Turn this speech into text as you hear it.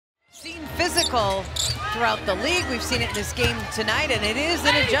Seen physical throughout the league. We've seen it in this game tonight, and it is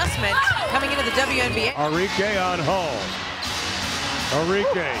an adjustment coming into the WNBA. Arike on home.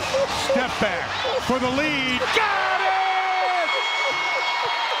 Arike, step back for the lead. Got it!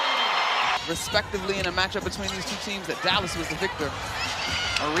 Respectively, in a matchup between these two teams, that Dallas was the victor.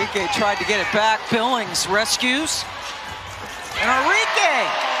 Arike tried to get it back. Billings rescues. And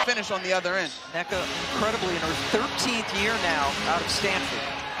Arike! Finish on the other end. Nneka incredibly in her 13th year now out of Stanford.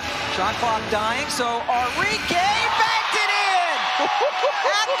 Shot clock dying, so Arike backed it in!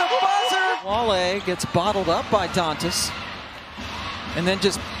 At the buzzer! Wale gets bottled up by Dantas. And then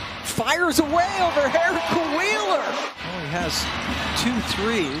just fires away over Arike Wheeler. Oh, he has 2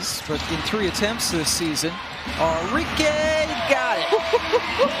 threes, but in 3 attempts this season. Arike got it.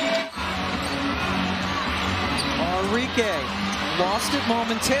 Arike lost it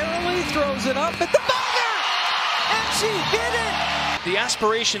momentarily, throws it up at the buzzer! And she hit it! The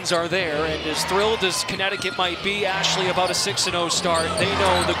aspirations are there, and as thrilled as Connecticut might be, Ashley, about a 6-0 start, they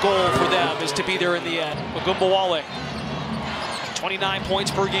know the goal for them is to be there in the end. Ogunbowale, 29 points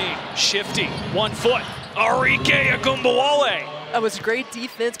per game, shifty, 1 foot. Arike Ogunbowale. That was great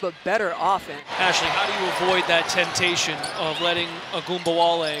defense, but better offense. Ashley, how do you avoid that temptation of letting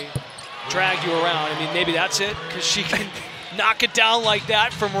Ogunbowale drag you around? I mean, maybe that's it, because she can knock it down like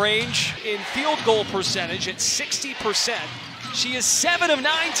that from range. In field goal percentage at 60%. She is 7 of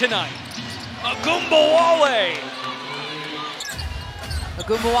 9 tonight. Ogunbowale.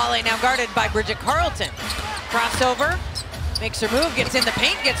 Ogunbowale now guarded by Bridget Carlton. Crossover, makes her move, gets in the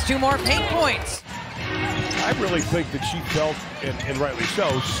paint, gets 2 more paint points. I really think that she felt, and rightly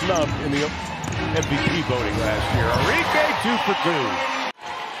so, snubbed in the MVP voting last year. Arike 2 for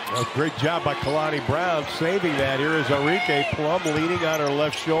 2. A great job by Kalani Brown saving that. Here is Arike Plum leaning on her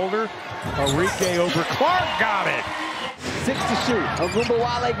left shoulder. Arike over Clark, got it. 6 to shoot.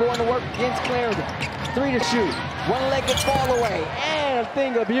 Ogunbowale going to work against Clarendon. 3 to shoot. One-legged fall away. And a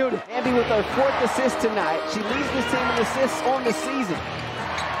thing of beauty. Ambi with her 4th assist tonight. She leads this team in assists on the season.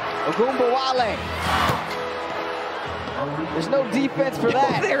 Ogunbowale. There's no defense for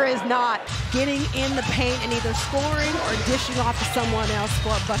that. There is not. Getting in the paint and either scoring or dishing off to someone else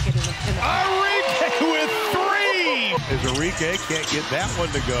for a bucket in the Arike with 3! As Arike can't get that one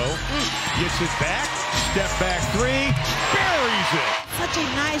to go. Gets it back. Step back 3. Buries it. Such a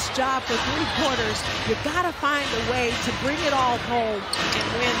nice job for 3 quarters. You gotta find a way to bring it all home and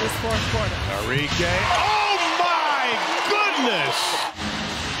win this 4th quarter. Arike. Oh my goodness!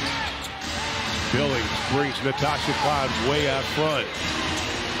 Billings brings Natasha Cloud way out front.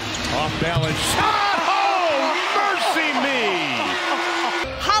 Off balance shot. Oh, mercy me!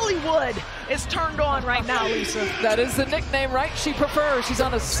 Hollywood is turned on right now, Lisa. That is the nickname, right? She prefers. She's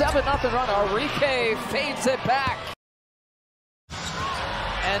on a 7-0 run. Arike fades it back.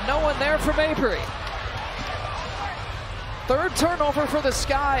 And no one there for Mabry. 3rd turnover for the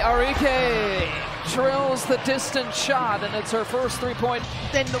Sky. Arike drills the distant shot, and it's her first 3-point.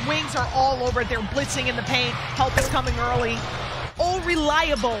 Then the wings are all over. They're blitzing in the paint. Help is coming early. All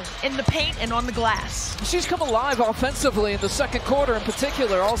reliable in the paint and on the glass. She's come alive offensively in the 2nd quarter in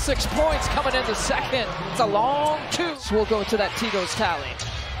particular. All 6 points coming in the 2nd. It's a long 2. So we'll go to that Tito's tally.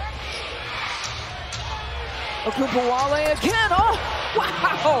 Ogunbowale again. Oh,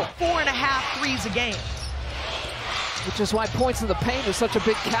 wow. 4.5 threes a game. Which is why points in the paint is such a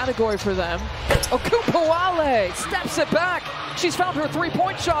big category for them. Ogunbowale steps it back. She's found her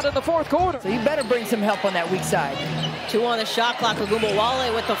 3-point shot in the 4th quarter. So you better bring some help on that weak side. 2 on the shot clock.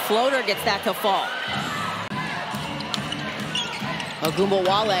 Ogunbowale with the floater gets that to fall.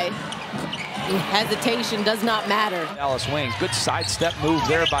 Ogunbowale, hesitation does not matter. Dallas Wings, good sidestep move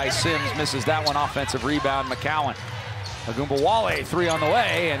there by Sims. Misses that one. Offensive rebound, McCowan. Ogunbowale 3 on the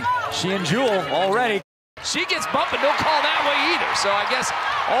way, and she and Jewel already. She gets bumped, but no call that way either. So I guess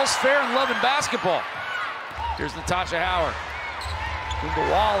all's fair in love and basketball. Here's Natasha Howard.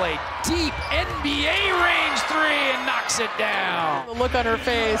 Ogunbowale, deep NBA range 3 and knocks it down. The look on her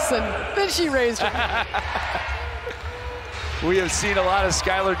face, and then she raised her. We have seen a lot of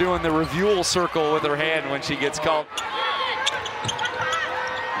Skylar doing the reviewal circle with her hand when she gets called.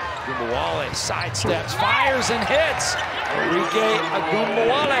 Ogunbowale sidesteps, fires, and hits. Arike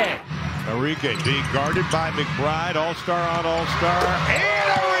Ogunbowale. Arike being guarded by McBride, all-star on all-star, and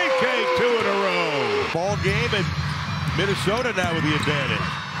Arike 2 in a row. Ball game, and Minnesota now with the advantage.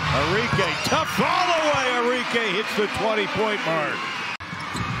 Arike, tough all the way. Arike hits the 20-point mark.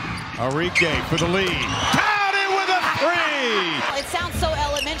 Arike for the lead. Counted with a 3! It sounds so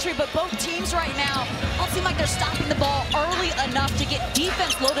elementary, but both teams right now don't seem like they're stopping the ball early enough to get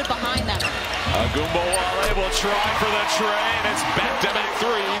defense loaded behind them. Ogunbowale will try for the tray, and it's back-to-back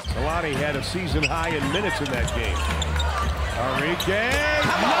 3. Kalani had a season high in minutes in that game. Arike,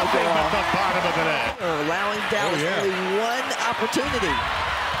 nothing but the bottom of the net. Allowing Dallas only one opportunity.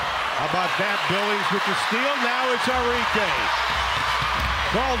 How about that? Billings with the steal. Now it's Arike.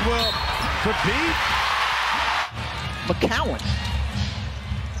 Caldwell to beat. McCowan.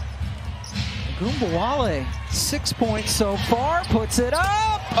 Ogunbowale, 6 points so far, puts it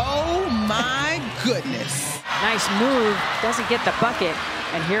up. Oh my goodness. Nice move, doesn't get the bucket,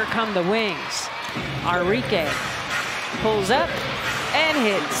 and here come the wings. Arike pulls up and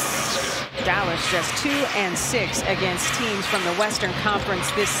hits. Dallas just 2-6 against teams from the Western Conference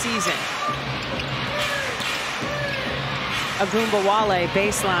this season. Ogunbowale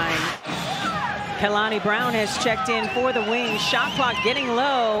baseline. Kalani Brown has checked in for the wings. Shot clock getting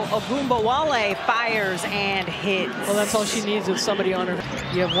low. Ogunbowale fires and hits. Well, that's all she needs is somebody on her.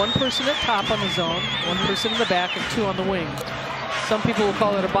 You have one person at top on the zone, one person in the back, and two on the wing. Some people will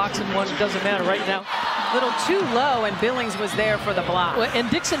call it a box and one. It doesn't matter right now. Little too low, and Billings was there for the block. Well, and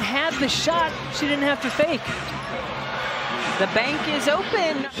Dixon had the shot. She didn't have to fake. The bank is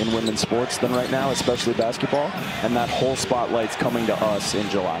open. In women's sports than right now, especially basketball, and that whole spotlight's coming to us in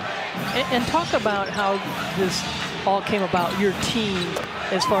July. And talk about how this all came about, your team,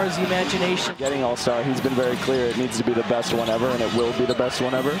 as far as the imagination. Getting All-Star, he's been very clear it needs to be the best one ever, and it will be the best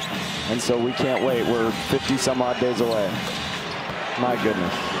one ever. And so we can't wait. We're 50-some-odd days away. My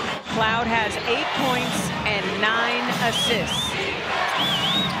goodness. Cloud has 8 points and 9 assists.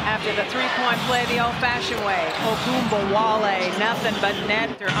 After the three-point play the old-fashioned way, Ogunbowale, nothing but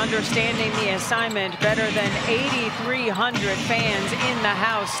net. They're understanding the assignment better than 8,300 fans in the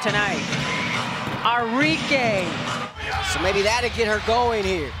house tonight. Arike. So maybe that'll get her going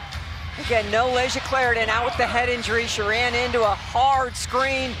here. Again, no Leisure Clarendon out with the head injury. She ran into a hard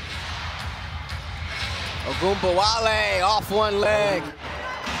screen. Ogunbowale off one leg.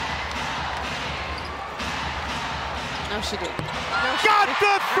 No, she didn't. No, she Got didn't.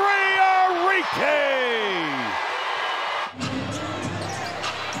 the three, Arike!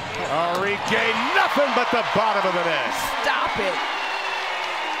 Arike, nothing but the bottom of the net. Stop it.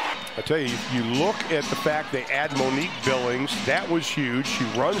 I tell you, you look at the fact they add Monique Billings. That was huge. She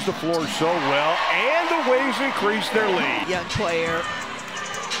runs the floor so well, and the Wings increase their lead. Young player.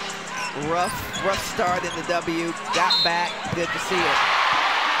 Rough start in the W. Got back. Good to see it.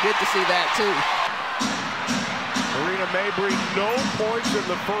 Good to see that, too. Marina Mabry, no points in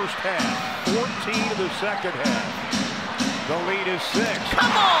the first half. 14 in the second half. The lead is 6.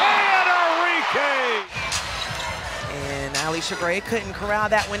 Come on! And Arike! And Alicia Gray couldn't corral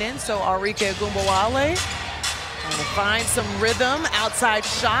that one in, so Arike Ogunbowale trying to find some rhythm, outside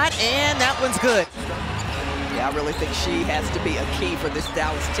shot, and that one's good. Yeah, I really think she has to be a key for this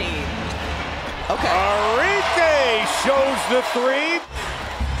Dallas team. Okay. Arike shows the three.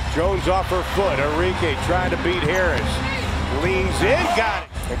 Jones off her foot. Arike trying to beat Harris. Leans in, got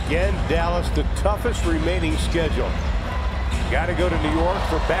it. Again, Dallas, the toughest remaining schedule. Got to go to New York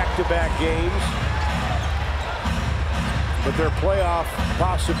for back-to-back games. But their playoff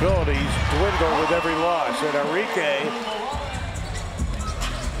possibilities dwindle with every loss. And Arike,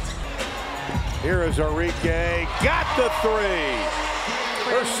 here is Arike, got the three.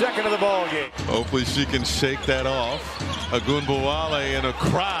 Her second of the ball game. Hopefully she can shake that off. Ogunbowale in a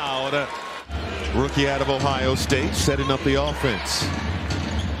crowd. Rookie out of Ohio State setting up the offense.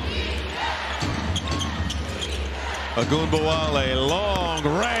 Ogunbowale, long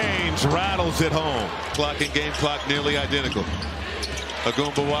range, rattles it home. Clock and game clock nearly identical.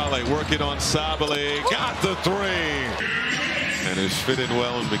 Ogunbowale working on Sabali, got the three. And has fit in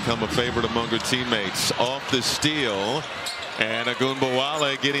well and become a favorite among her teammates. Off the steal. And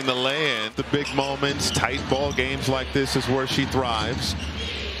Ogunbowale getting the lay-in. The big moments, tight ball games like this is where she thrives.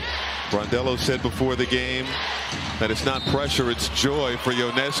 Brondello said before the game that it's not pressure, it's joy for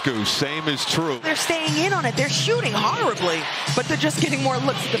Ionescu. Same is true. They're staying in on it. They're shooting horribly, but they're just getting more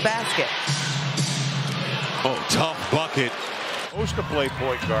looks at the basket. Oh, tough bucket. Supposed to play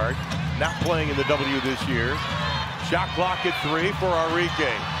point guard. Not playing in the W this year. Shot clock at 3 for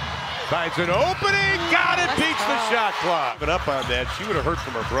Arike. Finds an opening, got it, beats the shot clock. But up on that, she would have heard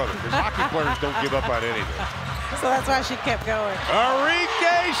from her brother, because hockey players don't give up on anything. So that's why she kept going.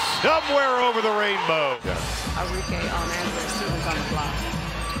 Arike somewhere over the rainbow. Arike on average, she was on the block.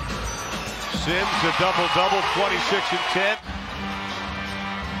 Sims a double-double, 26 and 10.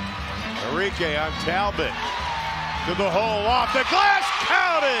 Arike on Talbot. To the hole, off the glass,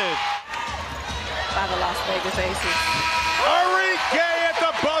 counted! By the Las Vegas Aces. Arike at the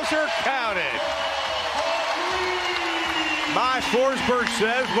buzzer, counted. My Forsberg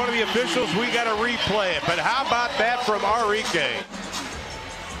says, one of the officials, we got to replay it. But how about that from Arike?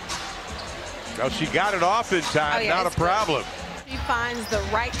 Well, she got it off in time, not a problem. She finds the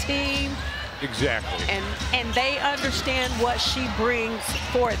right team. Exactly. And they understand what she brings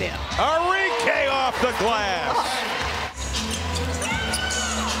for them. Arike off the glass.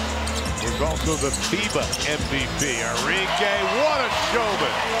 There's also the FIBA MVP. Arike, what a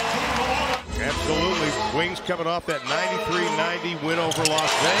showman. Absolutely. Wings coming off that 93-90 win over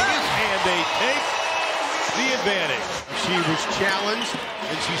Las Vegas, and they take the advantage. She was challenged,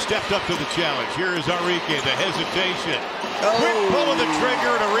 and she stepped up to the challenge. Here is Arike, the hesitation. Quick pull of the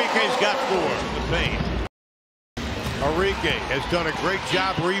trigger, and Arike's got 4 in the paint. Arike has done a great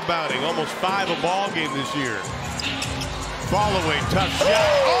job rebounding, almost 5 a ball game this year. Following, tough shot.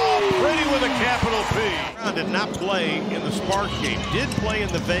 Oh, pretty with a capital P. Did not play in the Sparks game, did play in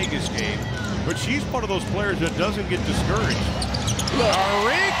the Vegas game, but she's one of those players that doesn't get discouraged.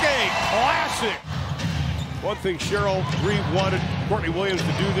 Arike, classic. One thing Cheryl Reeve wanted Courtney Williams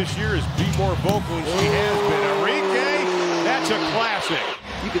to do this year is be more vocal, and she has been. Arike, that's a classic.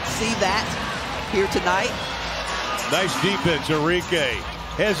 You could see that here tonight. Nice defense, Arike.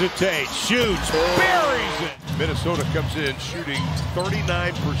 Hesitates, shoots, buries it. Minnesota comes in shooting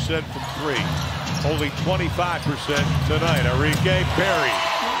 39% from 3. Only 25% tonight. Arike buried.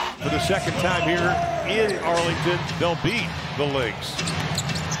 For the second time here in Arlington, they'll beat the Lynx.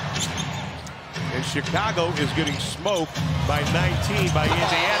 And Chicago is getting smoked by 19 by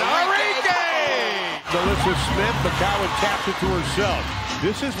Indiana. Arike! Melissa Smith, McCowan tapped it to herself.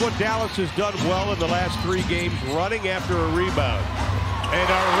 This is what Dallas has done well in the last 3 games, running after a rebound. And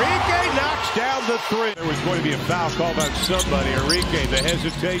Arike knocks down the 3. There was going to be a foul called on somebody. Arike, the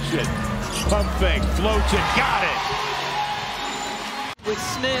hesitation. Pump fake, floats it, got it. With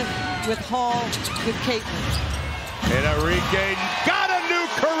Smith, with Hall, with Caitlin. And Arike got a new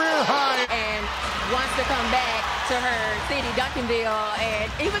career high. And wants to come back to her city, Duncanville,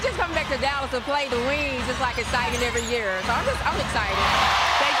 and even just coming back to Dallas to play the Wings is like exciting every year. So I'm excited.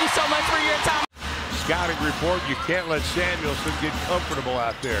 Thank you so much for your time. Scouting report, you can't let Samuelson get comfortable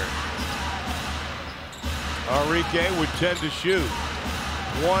out there. Arike would tend to shoot.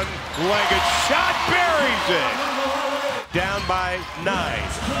 One-legged shot, buries it. Down by 9.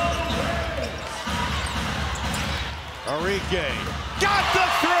 Arike got the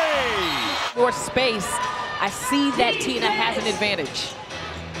 3. More space. I see that Tina has an advantage.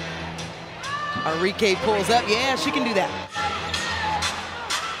 Arike pulls up. Yeah, she can do that.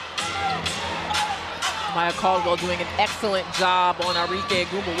 Maya Caldwell doing an excellent job on Arike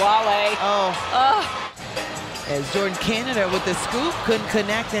Ogunbowale. As Jordan Canada with the scoop, couldn't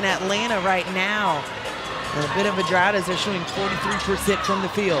connect in Atlanta right now. And a bit of a drought as they're shooting 43% from the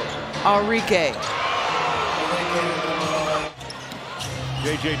field. Arike.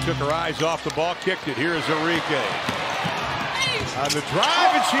 JJ took her eyes off the ball, kicked it. Here is Arike. On the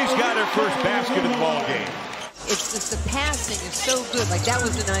drive, and she's got her first basket of the ball game. It's just the passing is so good. Like, that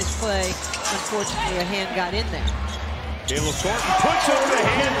was a nice play. Unfortunately, a hand got in there. Kayla Thornton puts it in the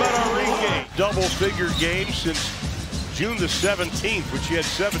hand, but Arike. Double-figure game since June the 17th, when she had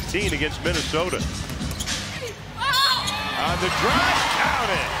 17 against Minnesota. On the drive,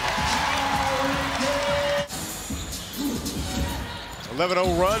 count it.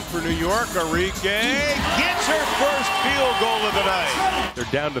 11-0 run for New York. Arike gets her first field goal of the night. They're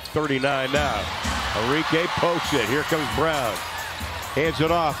down to 39 now. Arike pokes it. Here comes Brown. Hands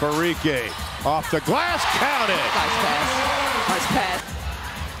it off. Arike off the glass. Count it. Nice pass.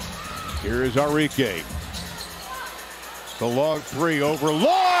 Here is Arike. The long 3 over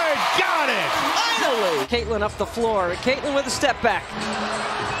Lloyd. Got it. Finally. Caitlin up the floor. Caitlin with a step back.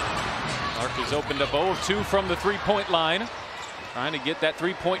 Clark is opened up 0 of 2 from the 3-point line. Trying to get that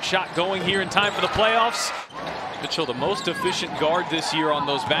 3-point shot going here in time for the playoffs. Mitchell, the most efficient guard this year on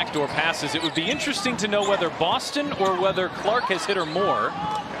those backdoor passes. It would be interesting to know whether Boston or whether Clark has hit her more.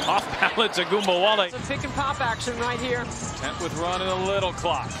 Off balance, Ogunbowale. It's a pick and pop action right here. 10th with run and a little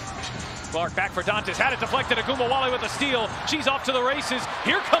clock. Clark back for Dantes, had it deflected. Ogunbowale with a steal. She's off to the races.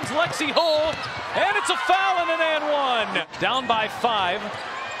 Here comes Lexi Hull, and it's a foul and an and 1. Down by 5.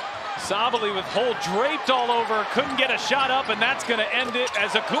 Sabally with Hull draped all over, couldn't get a shot up, and that's going to end it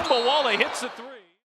as Ogunbowale hits the 3.